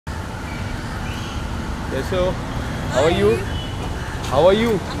Yes, so how are you? How are you?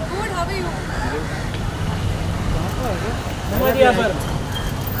 I'm good. How are you?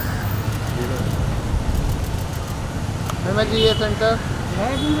 महिमा जी ये centre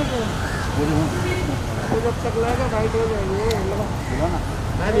जब तक लगेगा राइट हो जाएगी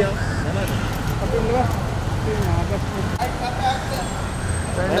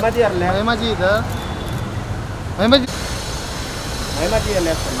महिमा जी महिमा जी इधर महिमा जी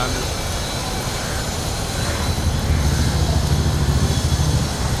left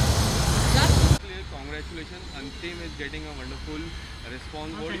Congratulations, Antim is getting a wonderful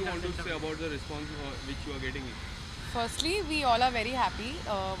response. What do you want to say about the response which you are getting? Firstly, we all are very happy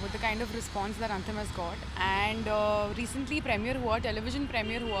with the kind of response that Antim has got. And recently, television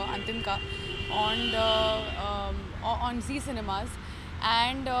premiere हुआ Antim का on Z Cinemas.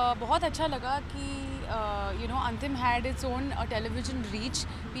 And बहुत अच्छा लगा कि Antim had its own television reach.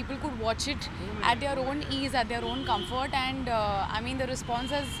 People could watch it at their own ease, at their own comfort. And I mean, the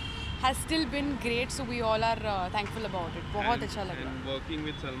response has still been great, so we all are thankful about it. बहुत अच्छा लगा. And working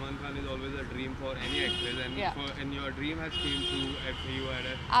with Salman Khan is always a dream for any actress, and and your dream has came true if you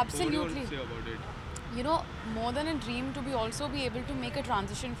had a. Absolutely. So what do you want to say about it? You know, more than a dream to also be able to make a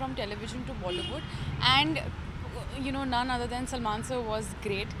transition from television to Bollywood, and none other than Salman sir was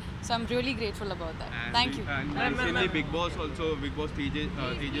great. So I'm really grateful about that. And Thank you. And recently Big Boss also, Big Boss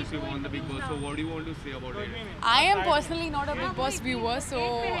Tejas won the Big Boss. So what do you want to say about it? I am personally not a Big Boss viewer, so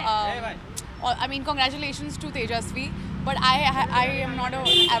I mean, congratulations to Tejasvi. But I am not an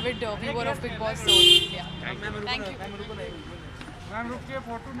avid viewer of Big Boss, so yeah. Thank you. Ma'am रुकिए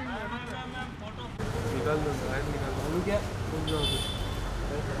photo नहीं निकाल दो क्या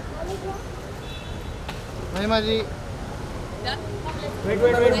महिमा जी wait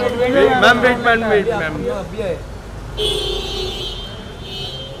ma'am अभी है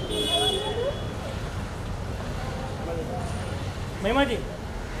महिमा जी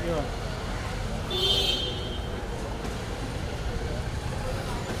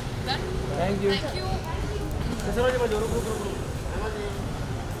Thank you.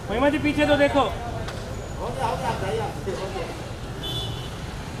 महिमा जी पीछे तो देखो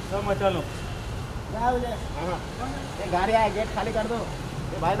सब मचा लो गाड़ी आए गेट खाली कर दो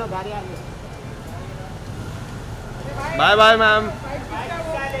भाई लोग गाड़ी आ गई बाय बाय मैम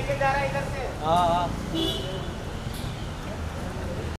लेके जा रहा है इधर से हाँ